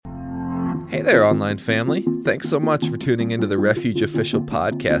Hey there, online family. Thanks so much for tuning into the Refuge Official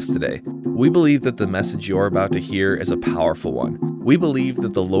podcast today. We believe that the message you're about to hear is a powerful one. We believe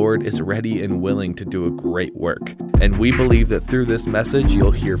that the Lord is ready and willing to do a great work. And we believe that through this message,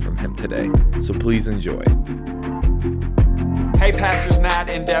 you'll hear from Him today. So please enjoy. Hey, Pastors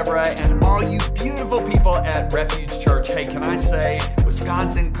Matt and Deborah, and all you beautiful people at Refuge Church. Hey, can I say,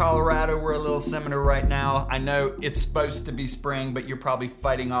 Wisconsin, Colorado, we're a little similar right now. I know it's supposed to be spring, but you're probably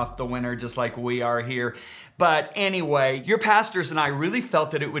fighting off the winter just like we are here. But anyway, your pastors and I really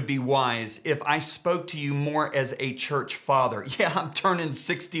felt that it would be wise if I spoke to you more as a church father. Yeah, I'm turning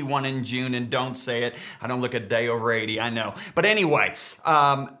 61 in June, and don't say it. I don't look a day over 80, I know. But anyway,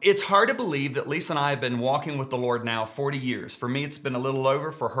 it's hard to believe that Lisa and I have been walking with the Lord now 40 years. For me, it's been a little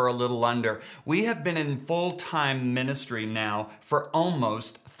over, for her a little under. We have been in full-time ministry now for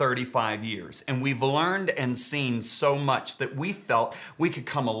almost 35 years. And we've learned and seen so much that we felt we could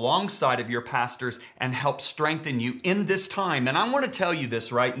come alongside of your pastors and help strengthen you in this time. And I want to tell you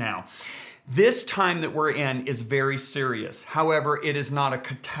this right now. This time that we're in is very serious. However, it is not a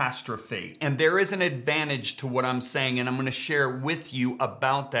catastrophe. And there is an advantage to what I'm saying, and I'm going to share with you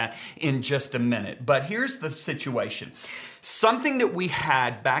about that in just a minute. But here's the situation. Something that we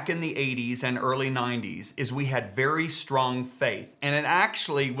had back in the 80s and early 90s is we had very strong faith. And it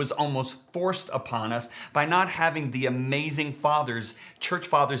actually was almost forced upon us by not having the amazing fathers, church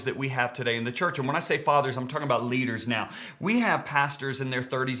fathers that we have today in the church. And when I say fathers, I'm talking about leaders now. We have pastors in their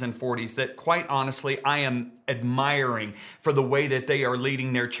 30s and 40s that, quite honestly, I am admiring for the way that they are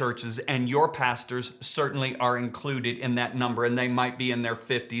leading their churches. And your pastors certainly are included in that number, and they might be in their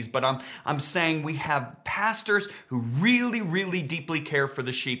 50s. But I'm saying we have pastors who really deeply care for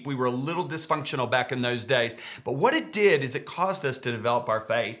the sheep. We were a little dysfunctional back in those days. But what it did is it caused us to develop our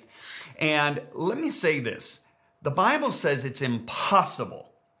faith. And let me say this. The Bible says it's impossible.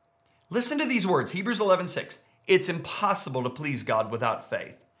 Listen to these words, Hebrews 11:6. It's impossible to please God without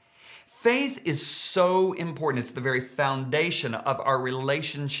faith. Faith is so important. It's the very foundation of our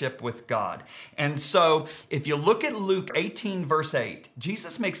relationship with God. And so if you look at Luke 18, verse 8,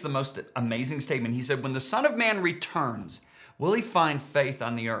 Jesus makes the most amazing statement. He said, when the Son of Man returns, will He find faith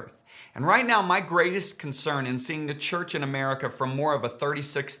on the earth? And right now, my greatest concern in seeing the church in America from more of a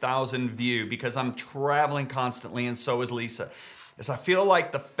 36,000 view, because I'm traveling constantly, and so is Lisa, is I feel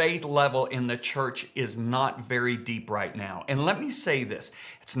like the faith level in the church is not very deep right now. And let me say this,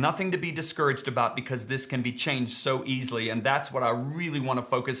 it's nothing to be discouraged about, because this can be changed so easily, and that's what I really want to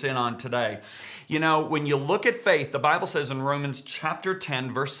focus in on today. You know, when you look at faith, the Bible says in Romans chapter 10,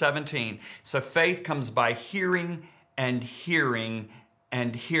 verse 17, so faith comes by hearing and hearing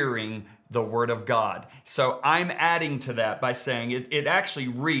and hearing the Word of God. So I'm adding to that by saying it actually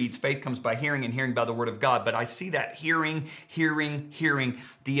reads, faith comes by hearing and hearing by the Word of God. But I see that hearing,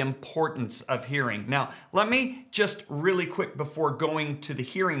 the importance of hearing. Now, let me just really quick before going to the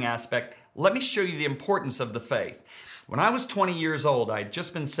hearing aspect, let me show you the importance of the faith. When I was 20 years old, I had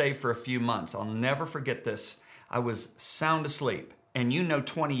just been saved for a few months. I'll never forget this. I was sound asleep. And you know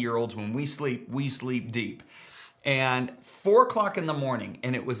 20-year-olds, when we sleep deep. And 4 o'clock in the morning,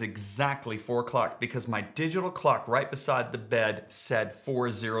 and it was exactly 4 o'clock because my digital clock right beside the bed said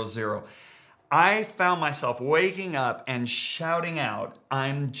 4:00. I found myself waking up and shouting out,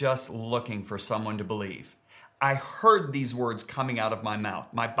 I'm just looking for someone to believe. I heard these words coming out of my mouth.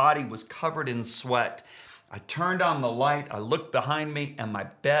 My body was covered in sweat. I turned on the light, I looked behind me, and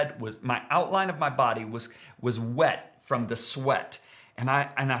my outline of my body was wet from the sweat. And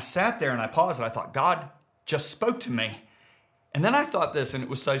I sat there and I paused and I thought, God just spoke to me. And then I thought this, and it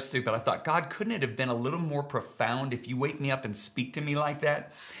was so stupid. I thought, God, couldn't it have been a little more profound if you wake me up and speak to me like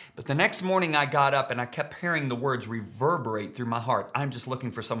that? But the next morning I got up and I kept hearing the words reverberate through my heart. I'm just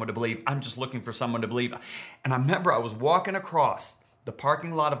looking for someone to believe. I'm just looking for someone to believe. And I remember I was walking across the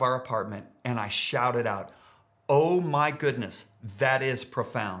parking lot of our apartment and I shouted out, oh my goodness, that is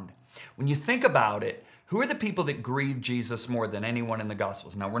profound. When you think about it, who are the people that grieved Jesus more than anyone in the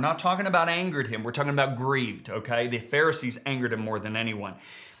Gospels? Now, we're not talking about angered him. We're talking about grieved, okay? The Pharisees angered him more than anyone.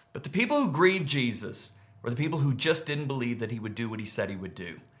 But the people who grieved Jesus were the people who just didn't believe that he would do what he said he would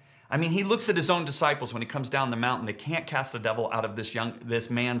do. I mean, he looks at his own disciples when he comes down the mountain. They can't cast the devil out of this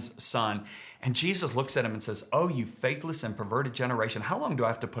man's son. And Jesus looks at him and says, oh, you faithless and perverted generation, how long do I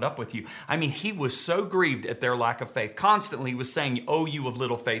have to put up with you? I mean, he was so grieved at their lack of faith. Constantly he was saying, oh, you of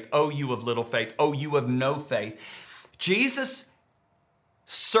little faith, oh, you of little faith, oh, you of no faith. Jesus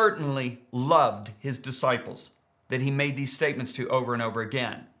certainly loved his disciples that he made these statements to over and over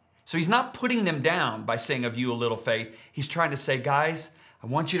again. So he's not putting them down by saying, of you a little faith. He's trying to say, guys, I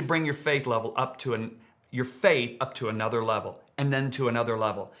want you to bring your faith up to another level. and then to another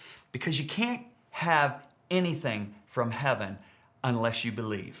level. Because you can't have anything from heaven unless you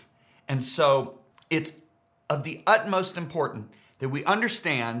believe. And so it's of the utmost importance that we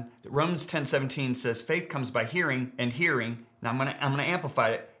understand that Romans 10:17 says faith comes by hearing and hearing. Now I'm gonna amplify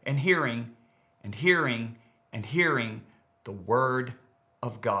it, and hearing and hearing and hearing the word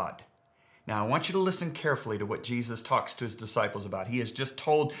of God. Now I want you to listen carefully to what Jesus talks to his disciples about. He has just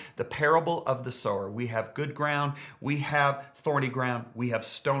told the parable of the sower. We have good ground, we have thorny ground, we have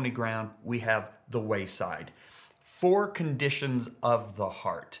stony ground, we have the wayside. 4 conditions of the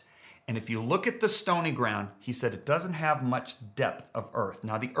heart. And if you look at the stony ground, he said it doesn't have much depth of earth.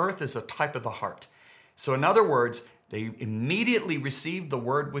 Now the earth is a type of the heart. So in other words, they immediately receive the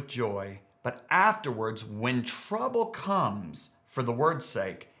word with joy, but afterwards, when trouble comes for the word's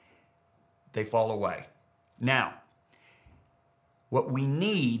sake, they fall away. Now, what we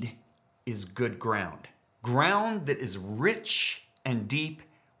need is good ground. Ground that is rich and deep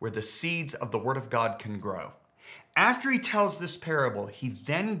where the seeds of the Word of God can grow. After he tells this parable, he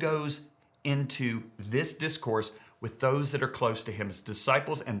then goes into this discourse with those that are close to him, his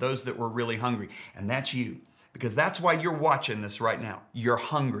disciples and those that were really hungry. And that's you. Because that's why you're watching this right now. You're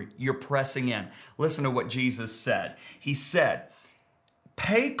hungry. You're pressing in. Listen to what Jesus said. He said,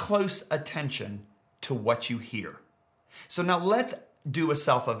 pay close attention to what you hear. So now let's do a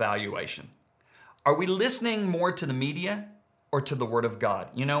self-evaluation. Are we listening more to the media or to the Word of God?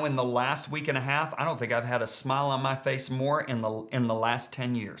 You know, in the last week and a half, I don't think I've had a smile on my face more in the last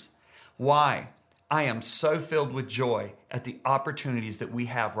 10 years. Why? I am so filled with joy at the opportunities that we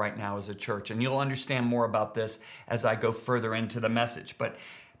have right now as a church. And you'll understand more about this as I go further into the message. But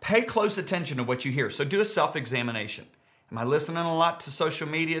pay close attention to what you hear. So do a self-examination. Am I listening a lot to social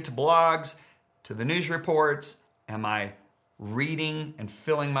media, to blogs, to the news reports? Am I reading and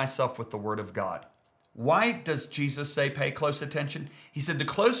filling myself with the Word of God? Why does Jesus say pay close attention? He said the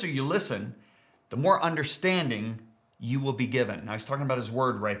closer you listen, the more understanding you will be given. Now he's talking about his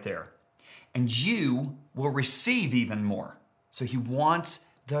Word right there. And you will receive even more. So he wants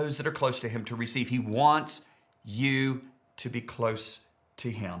those that are close to him to receive. He wants you to be close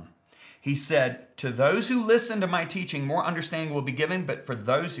to him. He said, to those who listen to my teaching, more understanding will be given, but for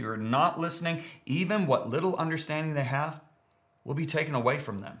those who are not listening, even what little understanding they have will be taken away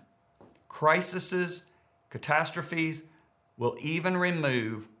from them. Crises, catastrophes will even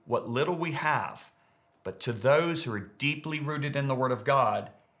remove what little we have. But to those who are deeply rooted in the Word of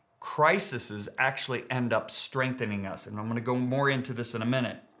God, crises actually end up strengthening us. And I'm going to go more into this in a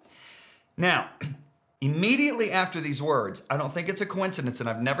minute. Now, immediately after these words, I don't think it's a coincidence, and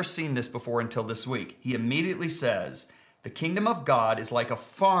I've never seen this before until this week. He immediately says, the kingdom of God is like a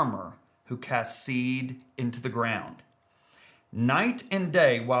farmer who casts seed into the ground. Night and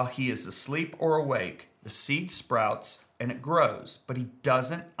day, while he is asleep or awake, the seed sprouts and it grows, but he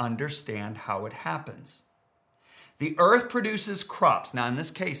doesn't understand how it happens. The earth produces crops. Now, in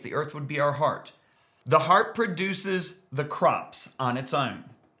this case, the earth would be our heart. The heart produces the crops on its own.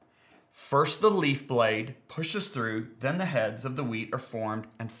 First, the leaf blade pushes through, then the heads of the wheat are formed,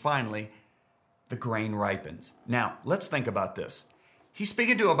 and finally, the grain ripens. Now, let's think about this. He's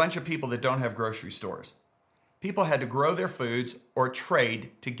speaking to a bunch of people that don't have grocery stores. People had to grow their foods or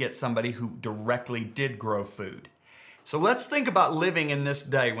trade to get somebody who directly did grow food. So let's think about living in this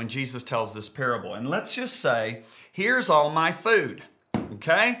day when Jesus tells this parable. And let's just say, here's all my food,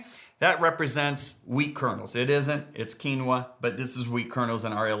 okay? That represents wheat kernels. It isn't, it's quinoa, but this is wheat kernels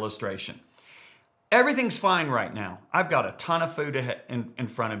in our illustration. Everything's fine right now. I've got a ton of food in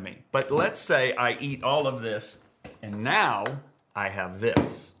front of me. But let's say I eat all of this, and now I have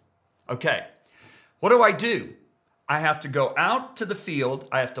this. Okay, what do? I have to go out to the field,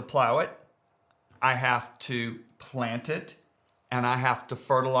 I have to plow it, I have to plant it, and I have to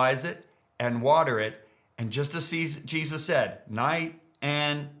fertilize it and water it. And just as Jesus said, night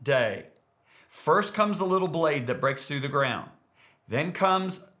and day. First comes the little blade that breaks through the ground. Then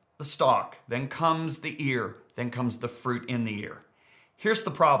comes the stalk. Then comes the ear. Then comes the fruit in the ear. Here's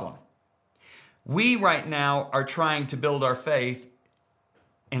the problem. We right now are trying to build our faith,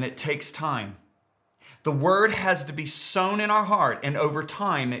 and it takes time. The word has to be sown in our heart, and over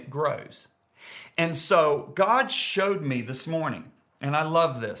time it grows. And so God showed me this morning, and I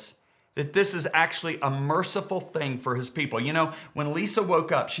love this, that this is actually a merciful thing for his people. You know, when Lisa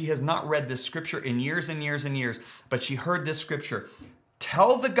woke up, she has not read this scripture in years and years and years, but she heard this scripture.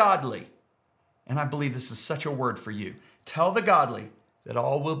 Tell the godly, and I believe this is such a word for you, tell the godly that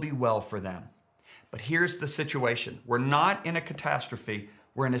all will be well for them. But here's the situation. We're not in a catastrophe.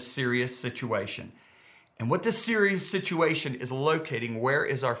 We're in a serious situation. And what this serious situation is locating, where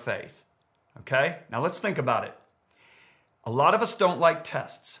is our faith? Okay, now let's think about it. A lot of us don't like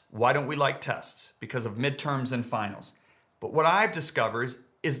tests. Why don't we like tests? Because of midterms and finals. But what I've discovered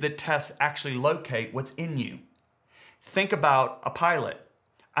is that tests actually locate what's in you. Think about a pilot.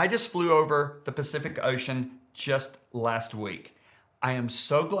 I just flew over the Pacific Ocean just last week. I am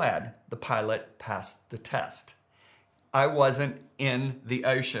so glad the pilot passed the test. I wasn't in the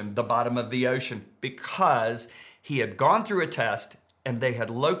ocean, the bottom of the ocean, because he had gone through a test and they had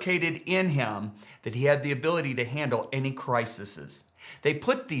located in him that he had the ability to handle any crises. They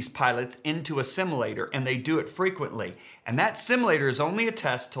put these pilots into a simulator and they do it frequently. And that simulator is only a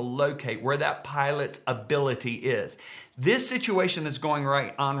test to locate where that pilot's ability is. This situation that's going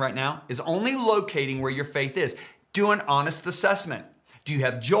on right now is only locating where your faith is. Do an honest assessment. Do you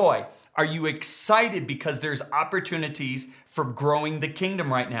have joy? Are you excited because there's opportunities for growing the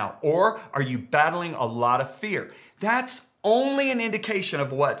kingdom right now? Or are you battling a lot of fear? That's only an indication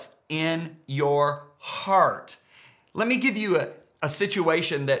of what's in your heart. Let me give you a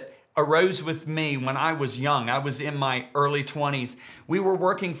situation that arose with me when I was young. I was in my early 20s. We were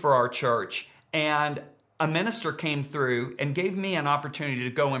working for our church, and a minister came through and gave me an opportunity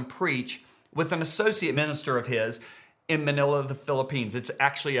to go and preach with an associate minister of his in Manila, the Philippines. It's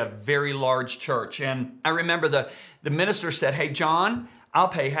actually a very large church. And I remember the minister said, "Hey, John, I'll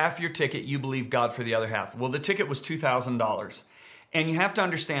pay half your ticket. You believe God for the other half." Well, the ticket was $2,000. And you have to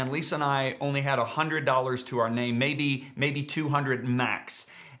understand, Lisa and I only had $100 to our name, maybe $200 max.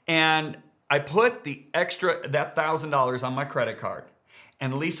 And I put that $1,000 on my credit card.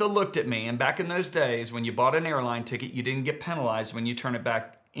 And Lisa looked at me, and back in those days, when you bought an airline ticket, you didn't get penalized when you turn it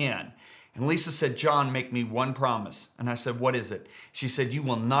back in. And Lisa said, "John, make me one promise." And I said, "What is it?" She said, "You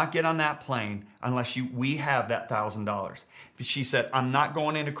will not get on that plane unless we have that $1,000. She said, "I'm not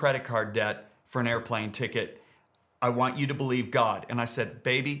going into credit card debt for an airplane ticket. I want you to believe God." And I said,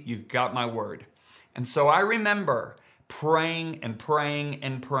 "Baby, you got my word." And so I remember praying and praying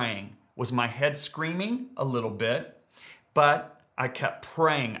and praying. Was my head screaming? A little bit, but I kept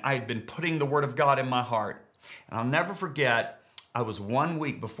praying. I had been putting the word of God in my heart. And I'll never forget, I was 1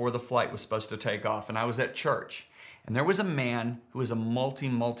 week before the flight was supposed to take off, and I was at church. And there was a man who was a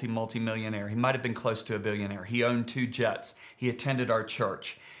multi-millionaire. He might have been close to a billionaire. He owned 2 jets. He attended our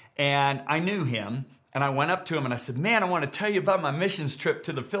church. And I knew him. And I went up to him and I said, "Man, I want to tell you about my missions trip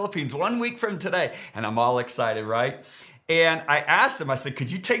to the Philippines 1 week from today." And I'm all excited, right? And I asked him, I said,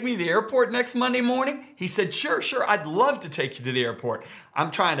 "Could you take me to the airport next Monday morning?" He said, Sure, I'd love to take you to the airport. I'm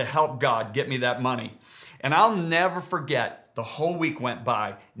trying to help God get me that money." And I'll never forget, the whole week went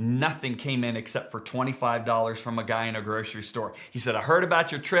by, nothing came in except for $25 from a guy in a grocery store. He said, "I heard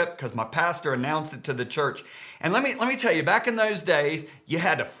about your trip because my pastor announced it to the church." And let me tell you, back in those days, you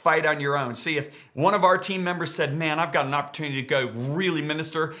had to fight on your own. See, if one of our team members said, "Man, I've got an opportunity to go really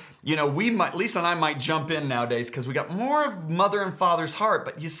minister," Lisa and I might jump in nowadays because we got more of mother and father's heart.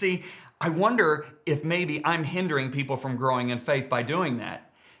 But you see, I wonder if maybe I'm hindering people from growing in faith by doing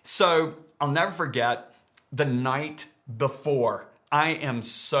that. So I'll never forget the night before. I am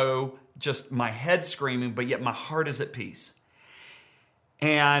so just my head screaming, but yet my heart is at peace.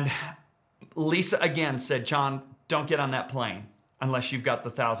 And Lisa again said, "John, don't get on that plane unless you've got the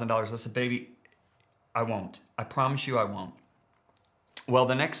 $1,000. I said, "Baby, I won't. I promise you I won't." Well,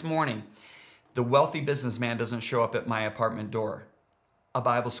 the next morning, the wealthy businessman doesn't show up at my apartment door. A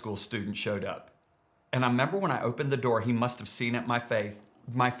Bible school student showed up. And I remember when I opened the door, he must have seen it, my face.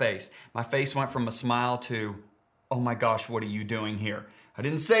 My face went from a smile to, "Oh my gosh, what are you doing here?" I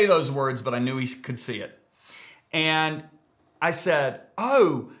didn't say those words, but I knew he could see it. And I said,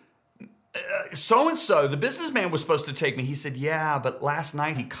 "Oh, so-and-so, the businessman was supposed to take me." He said, "Yeah, but last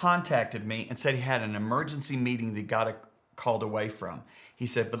night he contacted me and said he had an emergency meeting that he got called away from." He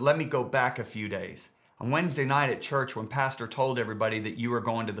said, "But let me go back a few days. On Wednesday night at church, when Pastor told everybody that you were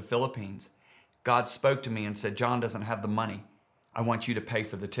going to the Philippines, God spoke to me and said, 'John doesn't have the money. I want you to pay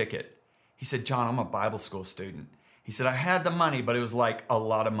for the ticket.'" He said, "John, I'm a Bible school student." He said, "I had the money, but it was like a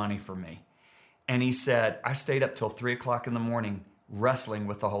lot of money for me." And he said, "I stayed up till 3 o'clock in the morning wrestling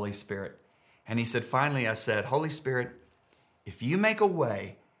with the Holy Spirit." And he said, "Finally, I said, 'Holy Spirit, if you make a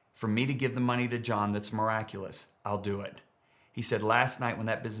way for me to give the money to John that's miraculous, I'll do it." He said, "Last night when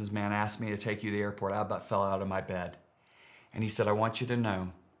that businessman asked me to take you to the airport, I about fell out of my bed." And he said, "I want you to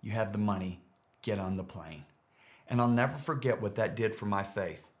know you have the money. Get on the plane." And I'll never forget what that did for my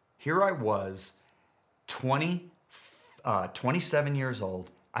faith. Here I was, 27 years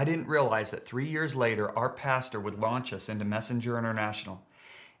old. I didn't realize that 3 years later, our pastor would launch us into Messenger International.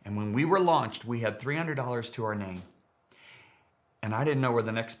 And when we were launched, we had $300 to our name. And I didn't know where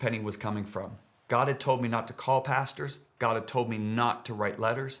the next penny was coming from. God had told me not to call pastors. God had told me not to write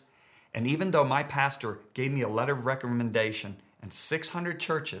letters. And even though my pastor gave me a letter of recommendation and 600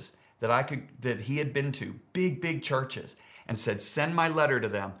 churches that he had been to, big churches, and said, send my letter to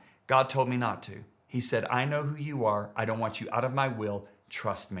them, God told me not to. He said, I know who you are. I don't want you out of my will.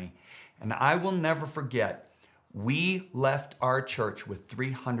 Trust me. And I will never forget, we left our church with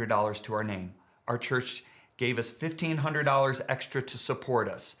 $300 to our name. Our church gave us $1,500 extra to support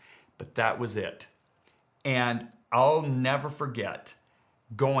us, but that was it. And I'll never forget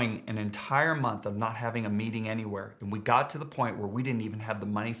going an entire month of not having a meeting anywhere. And we got to the point where we didn't even have the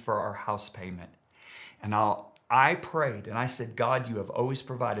money for our house payment. And I prayed and I said, God, you have always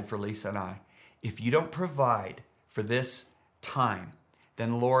provided for Lisa and I. If you don't provide for this time,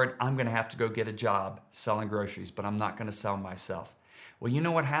 then Lord, I'm going to have to go get a job selling groceries, but I'm not going to sell myself. Well, you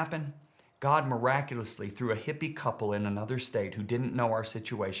know what happened? God miraculously, through a hippie couple in another state who didn't know our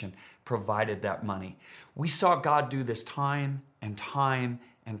situation, provided that money. We saw God do this time and time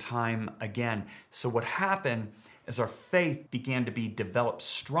and time again. So what happened as our faith began to be developed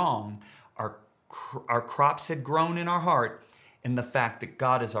strong, our crops had grown in our heart in the fact that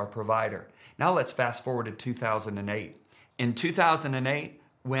God is our provider. Now let's fast forward to 2008. In 2008,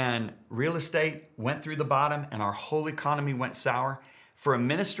 when real estate went through the bottom and our whole economy went sour, for a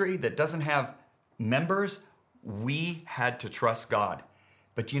ministry that doesn't have members, we had to trust God.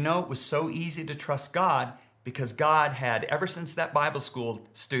 But you know, it was so easy to trust God because God had, ever since that Bible school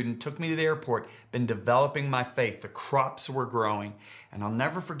student took me to the airport, been developing my faith. The crops were growing. And I'll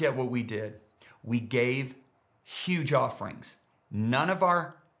never forget what we did. We gave huge offerings. None of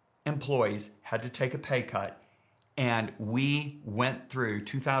our employees had to take a pay cut. And we went through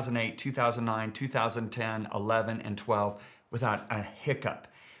 2008, 2009, 2010, 11, and 12 without a hiccup.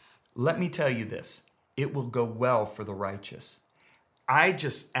 Let me tell you this, it will go well for the righteous. I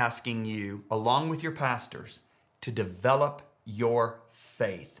just asking you, along with your pastors, to develop your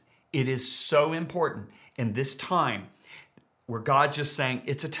faith. It is so important in this time where God's just saying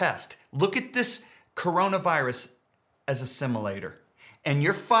it's a test. Look at this coronavirus as a simulator. And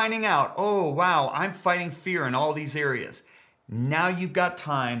you're finding out, oh, wow, I'm fighting fear in all these areas. Now you've got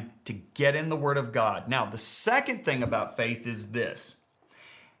time to get in the Word of God. Now, the second thing about faith is this.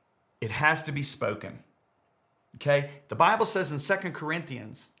 It has to be spoken. Okay? The Bible says in 2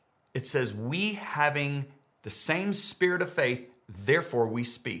 Corinthians, it says, we having the same spirit of faith, therefore we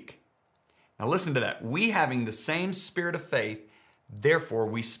speak. Now listen to that. We having the same spirit of faith, therefore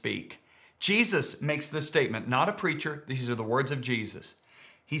we speak. Jesus makes this statement, not a preacher. These are the words of Jesus.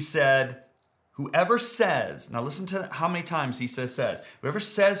 He said, whoever says, now listen to how many times he says, whoever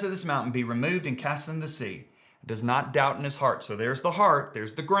says to this mountain, be removed and cast into the sea, does not doubt in his heart. So there's the heart,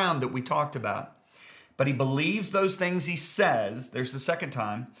 there's the ground that we talked about. But he believes those things he says, there's the second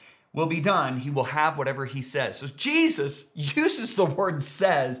time, will be done. He will have whatever he says. So Jesus uses the word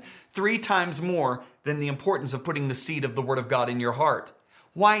says 3 times more than the importance of putting the seed of the Word of God in your heart.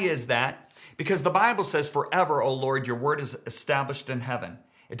 Why is that? Because the Bible says, forever, O Lord, your word is established in heaven.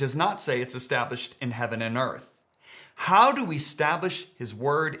 It does not say it's established in heaven and earth. How do we establish his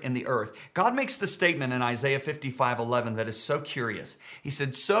word in the earth? God makes the statement in Isaiah 55:11 that is so curious. He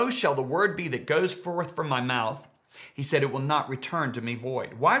said, so shall the word be that goes forth from my mouth. He said, it will not return to me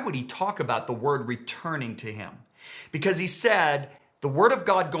void. Why would he talk about the word returning to him? Because he said, the word of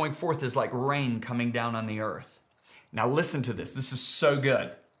God going forth is like rain coming down on the earth. Now listen to this. This is so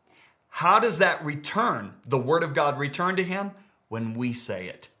good. How does that return? The word of God return to him? When we say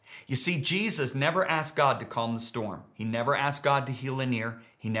it. You see, Jesus never asked God to calm the storm. He never asked God to heal an ear.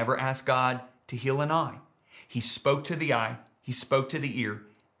 He never asked God to heal an eye. He spoke to the eye. He spoke to the ear.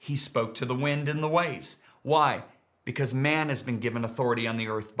 He spoke to the wind and the waves. Why? Because man has been given authority on the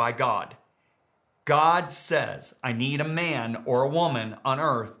earth by God. God says, I need a man or a woman on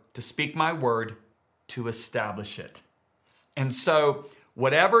earth to speak my word to establish it. And so,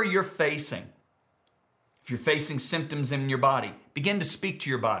 whatever you're facing, if you're facing symptoms in your body, begin to speak to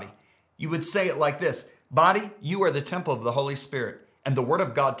your body. You would say it like this, body, you are the temple of the Holy Spirit. And the word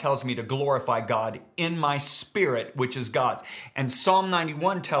of God tells me to glorify God in my spirit, which is God's. And Psalm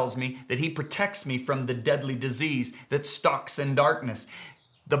 91 tells me that he protects me from the deadly disease that stalks in darkness.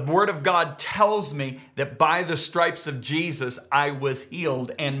 The word of God tells me that by the stripes of Jesus, I was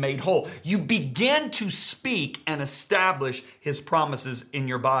healed and made whole. You begin to speak and establish his promises in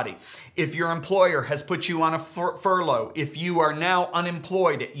your body. If your employer has put you on a furlough, if you are now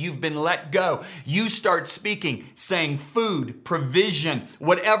unemployed, you've been let go, you start speaking, saying food, provision,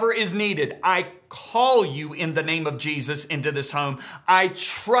 whatever is needed. I call you in the name of Jesus into this home. I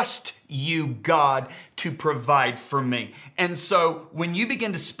trust you, God, to provide for me. And so when you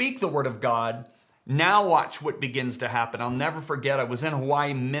begin to speak the word of God, Now watch what begins to happen. I'll never forget, I was in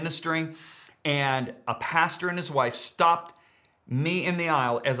Hawaii ministering, and a pastor and his wife stopped me in the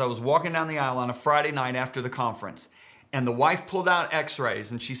aisle as I was walking down the aisle on a Friday night after the conference. And the wife pulled out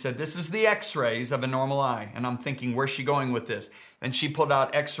x-rays and she said, "This is the x-rays of a normal eye." And I'm thinking, where's she going with this? Then she pulled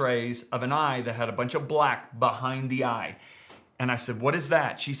out x-rays of an eye that had a bunch of black behind the eye. And I said, "What is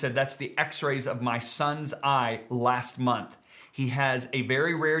that?" She said, "That's the x-rays of my son's eye last month. He has a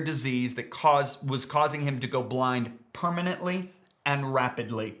very rare disease that was causing him to go blind permanently and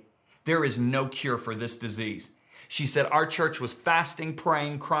rapidly. There is no cure for this disease." She said, "Our church was fasting,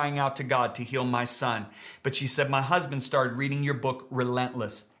 praying, crying out to God to heal my son. But she said, my husband started reading your book,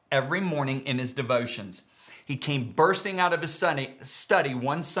 Relentless, every morning in his devotions. He came bursting out of his study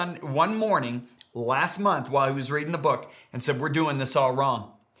one morning last month while he was reading the book and said, 'We're doing this all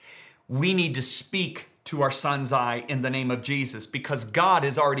wrong. We need to speak to our son's eye in the name of Jesus because God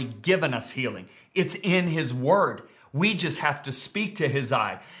has already given us healing. It's in his word. We just have to speak to his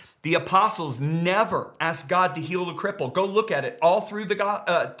eye.'" The apostles never asked God to heal the cripple. Go look at it all through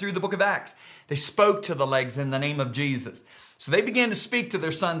the book of Acts. They spoke to the legs in the name of Jesus. So they began to speak to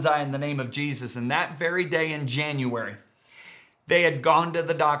their son's eye in the name of Jesus. And that very day in January, they had gone to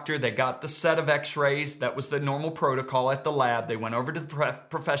the doctor. They got the set of x-rays. That was the normal protocol at the lab. They went over to the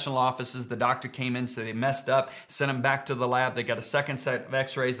professional offices. The doctor came in, said they messed up, sent them back to the lab. They got a second set of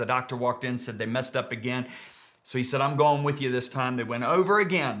x-rays. The doctor walked in, said they messed up again. So he said, "I'm going with you this time." They went over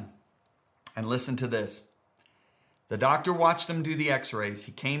again. And listen to this. The doctor watched him do the x-rays.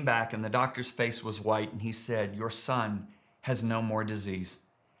 He came back and the doctor's face was white and he said, "Your son has no more disease.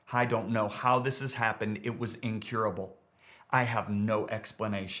 I don't know how this has happened. It was incurable. I have no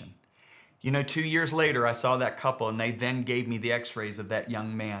explanation." 2 years later, I saw that couple and they then gave me the x-rays of that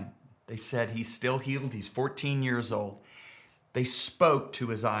young man. They said he's still healed. He's 14 years old. They spoke to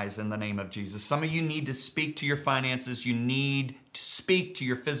his eyes in the name of Jesus. Some of you need to speak to your finances. You need to speak to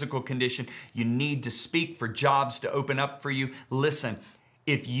your physical condition. You need to speak for jobs to open up for you. Listen,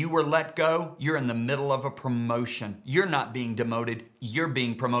 if you were let go, you're in the middle of a promotion. You're not being demoted. You're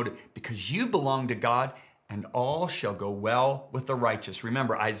being promoted because you belong to God, and all shall go well with the righteous.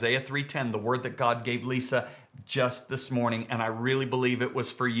 Remember Isaiah 3:10, the word that God gave Lisa just this morning, and I really believe it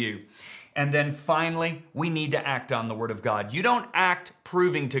was for you. And then finally, we need to act on the word of God. You don't act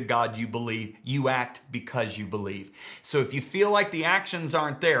proving to God you believe. You act because you believe. So if you feel like the actions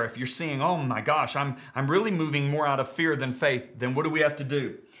aren't there, if you're seeing, "Oh my gosh, I'm really moving more out of fear than faith," then what do we have to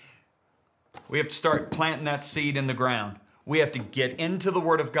do? We have to start planting that seed in the ground. We have to get into the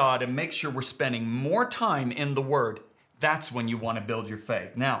word of God and make sure we're spending more time in the word. That's when you want to build your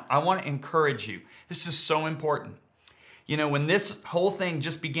faith. Now, I want to encourage you. This is so important. When this whole thing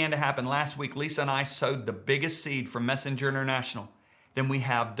just began to happen last week, Lisa and I sowed the biggest seed from Messenger International than we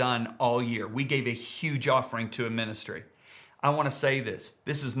have done all year. We gave a huge offering to a ministry. I want to say this.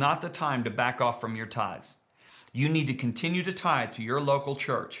 This is not the time to back off from your tithes. You need to continue to tithe to your local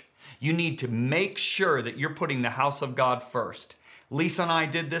church. You need to make sure that you're putting the house of God first. Lisa and I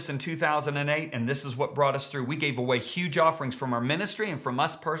did this in 2008, and this is what brought us through. We gave away huge offerings from our ministry and from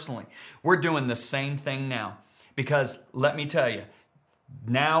us personally. We're doing the same thing now. Because let me tell you,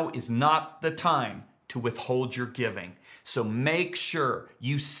 now is not the time to withhold your giving. So make sure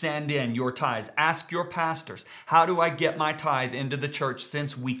you send in your tithes. Ask your pastors, "How do I get my tithe into the church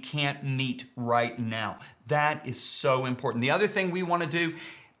since we can't meet right now?" That is so important. The other thing we want to do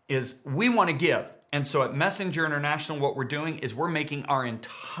is we want to give. And so at Messenger International, what we're doing is we're making our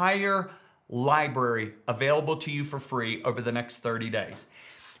entire library available to you for free over the next 30 days.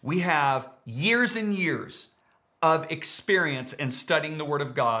 We have years and years of experience in studying the Word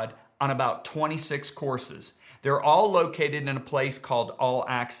of God on about 26 courses. They're all located in a place called All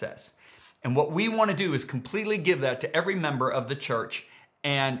Access. And what we want to do is completely give that to every member of the church.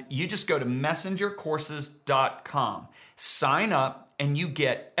 And you just go to messengercourses.com, sign up, and you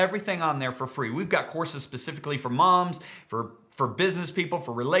get everything on there for free. We've got courses specifically for moms, for business people,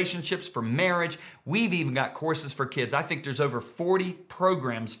 for relationships, for marriage. We've even got courses for kids. I think there's over 40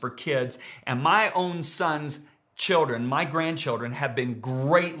 programs for kids. And my own son's children, my grandchildren, have been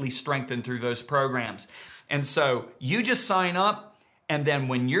greatly strengthened through those programs. And so you just sign up, and then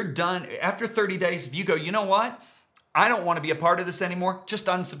when you're done, after 30 days, if you go, "You know what? I don't want to be a part of this anymore," just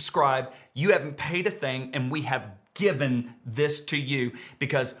unsubscribe. You haven't paid a thing, and we have given this to you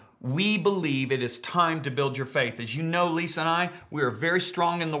because we believe it is time to build your faith. As you know, Lisa and I, we are very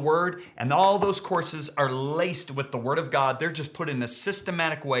strong in the Word, and all those courses are laced with the Word of God. They're just put in a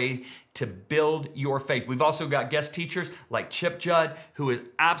systematic way to build your faith. We've also got guest teachers like Chip Judd, who is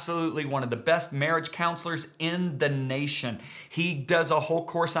absolutely one of the best marriage counselors in the nation. He does a whole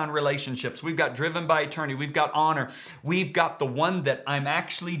course on relationships. We've got Driven by Eternity. We've got Honor. We've got the one that I'm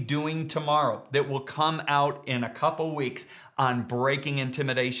actually doing tomorrow that will come out in a couple weeks on breaking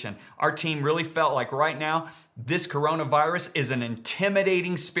intimidation. Our team really felt like right now, this coronavirus is an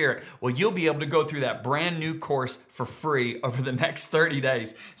intimidating spirit. Well, you'll be able to go through that brand new course for free over the next 30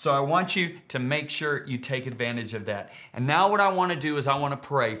 days. So I want you to make sure you take advantage of that. And now what I want to do is I want to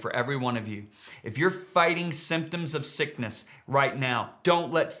pray for every one of you. If you're fighting symptoms of sickness right now,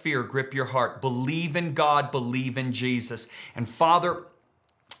 don't let fear grip your heart. Believe in God, believe in Jesus. And Father,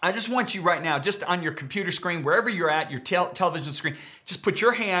 I just want you right now, just on your computer screen, wherever you're at, your television screen, just put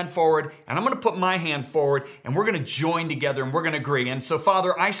your hand forward, and I'm going to put my hand forward, and we're going to join together, and we're going to agree. And so,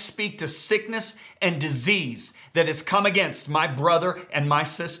 Father, I speak to sickness and disease that has come against my brother and my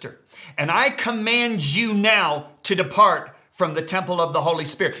sister. And I command you now to depart from the temple of the Holy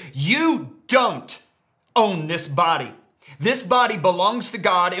Spirit. You don't own this body. This body belongs to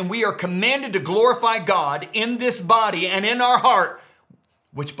God, and we are commanded to glorify God in this body and in our heart,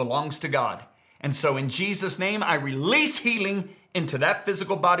 which belongs to God. And so in Jesus' name, I release healing into that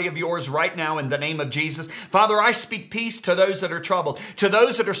physical body of yours right now in the name of Jesus. Father, I speak peace to those that are troubled, to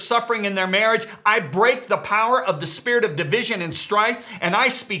those that are suffering in their marriage. I break the power of the spirit of division and strife, and I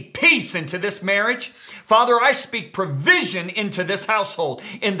speak peace into this marriage. Father, I speak provision into this household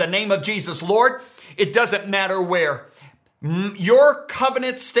in the name of Jesus. Lord, it doesn't matter where. Your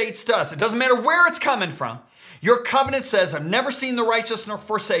covenant states to us, it doesn't matter where it's coming from. Your covenant says, I've never seen the righteous nor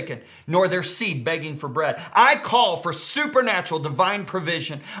forsaken, nor their seed begging for bread. I call for supernatural divine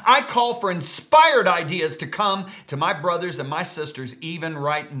provision. I call for inspired ideas to come to my brothers and my sisters even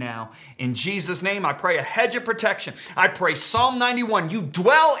right now. In Jesus' name, I pray a hedge of protection. I pray Psalm 91, you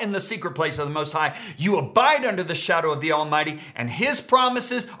dwell in the secret place of the Most High. You abide under the shadow of the Almighty, and His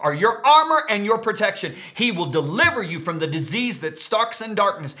promises are your armor and your protection. He will deliver you from the disease that stalks in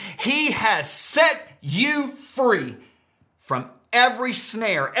darkness. He has set you free from every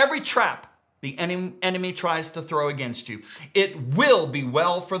snare, every trap the enemy tries to throw against you. It will be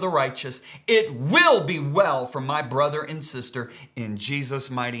well for the righteous. It will be well for my brother and sister in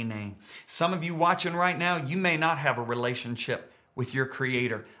Jesus' mighty name. Some of you watching right now, you may not have a relationship with your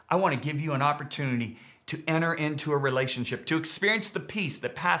Creator. I want to give you an opportunity to enter into a relationship, to experience the peace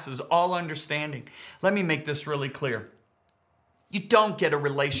that passes all understanding. Let me make this really clear. You don't get a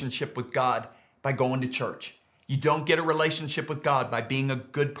relationship with God by going to church. You don't get a relationship with God by being a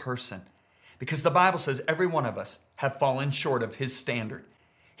good person. Because the Bible says every one of us have fallen short of His standard.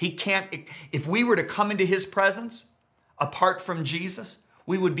 He can't, if we were to come into His presence apart from Jesus,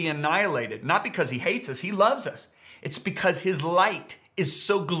 we would be annihilated. Not because He hates us, He loves us. It's because His light is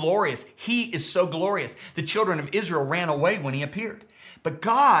so glorious. He is so glorious. The children of Israel ran away when He appeared. But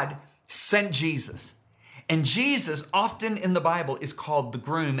God sent Jesus. And Jesus, often in the Bible, is called the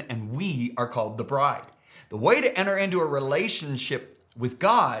groom, and we are called the bride. The way to enter into a relationship with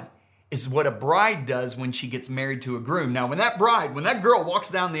God is what a bride does when she gets married to a groom. Now, when that girl walks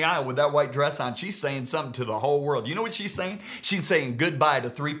down the aisle with that white dress on, she's saying something to the whole world. You know what she's saying? She's saying goodbye to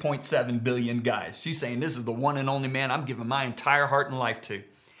 3.7 billion guys. She's saying, this is the one and only man I'm giving my entire heart and life to.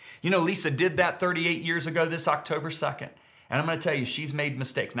 You know, Lisa did that 38 years ago this October 2nd. And I'm going to tell you, she's made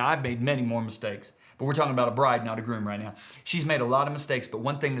mistakes. Now, I've made many more mistakes. But we're talking about a bride, not a groom right now. She's made a lot of mistakes, but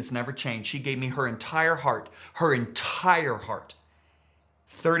one thing that's never changed, she gave me her entire heart,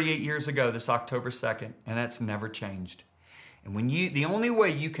 38 years ago, this October 2nd, and that's never changed. And the only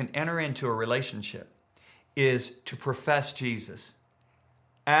way you can enter into a relationship is to profess Jesus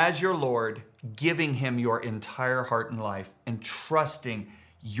as your Lord, giving Him your entire heart and life, and trusting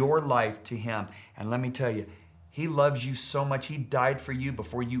your life to Him. And let me tell you, He loves you so much. He died for you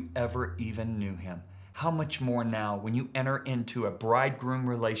before you ever even knew Him. How much more now, when you enter into a bridegroom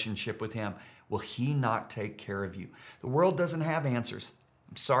relationship with Him, will He not take care of you? The world doesn't have answers.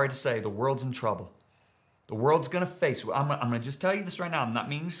 I'm sorry to say, the world's in trouble. The world's going to face, I'm going to just tell you this right now. I'm not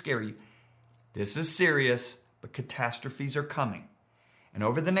meaning to scare you. This is serious, but catastrophes are coming. And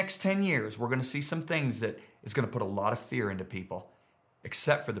over the next 10 years, we're going to see some things that is going to put a lot of fear into people,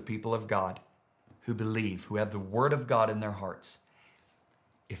 except for the people of God who believe, who have the Word of God in their hearts.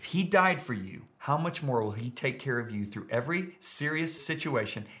 If He died for you, how much more will He take care of you through every serious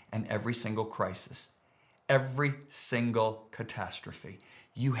situation and every single crisis, every single catastrophe?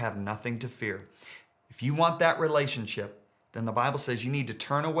 You have nothing to fear. If you want that relationship, then the Bible says you need to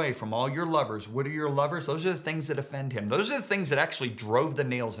turn away from all your lovers. What are your lovers? Those are the things that offend him. Those are the things that actually drove the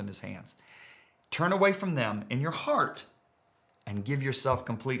nails in his hands. Turn away from them in your heart and give yourself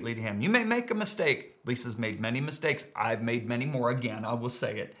completely to him. You may make a mistake. Lisa's made many mistakes. I've made many more. Again, I will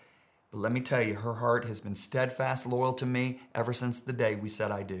say it. But let me tell you, her heart has been steadfast, loyal to me ever since the day we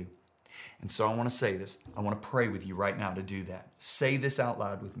said I do. And so I want to say this. I want to pray with you right now to do that. Say this out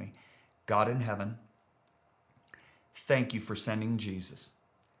loud with me. God in heaven, thank you for sending Jesus.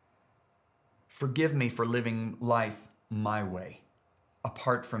 Forgive me for living life my way,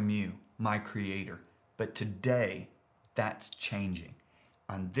 apart from you, my Creator. But today, that's changing.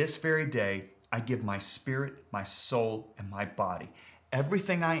 On this very day, I give my spirit, my soul, and my body,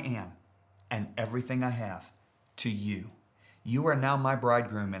 everything I am and everything I have, to you. You are now my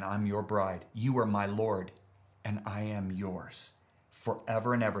bridegroom and I'm your bride. You are my Lord and I am yours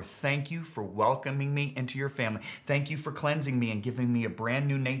forever and ever. Thank you for welcoming me into your family. Thank you for cleansing me and giving me a brand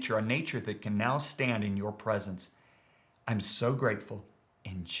new nature, a nature that can now stand in your presence. I'm so grateful.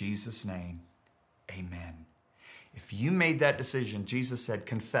 In Jesus' name, amen. If you made that decision, Jesus said,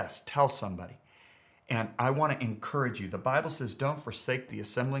 confess, tell somebody. And I want to encourage you. The Bible says, don't forsake the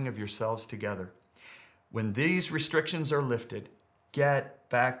assembling of yourselves together. When these restrictions are lifted, get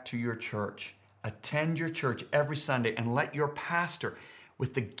back to your church. Attend your church every Sunday and let your pastor,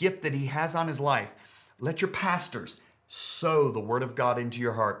 with the gift that he has on his life, let your pastors sow the Word of God into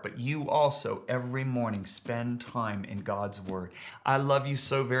your heart. But you also, every morning, spend time in God's Word. I love you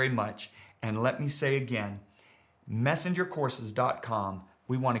so very much. And let me say again, messengercourses.com,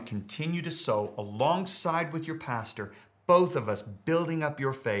 we want to continue to sow alongside with your pastor, both of us building up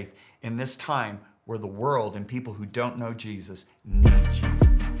your faith in this time where the world and people who don't know Jesus need you.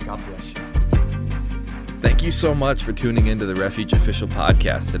 God bless you. Thank you so much for tuning into the Refuge Official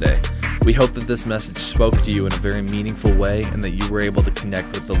Podcast today. We hope that this message spoke to you in a very meaningful way and that you were able to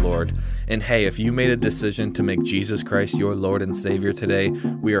connect with the Lord. And hey, if you made a decision to make Jesus Christ your Lord and Savior today,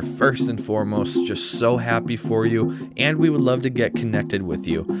 we are first and foremost just so happy for you, and we would love to get connected with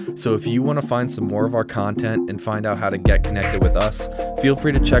you. So if you want to find some more of our content and find out how to get connected with us, feel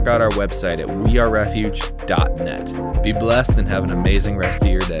free to check out our website at wearerefuge.net. Be blessed and have an amazing rest of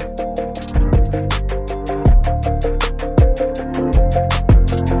your day.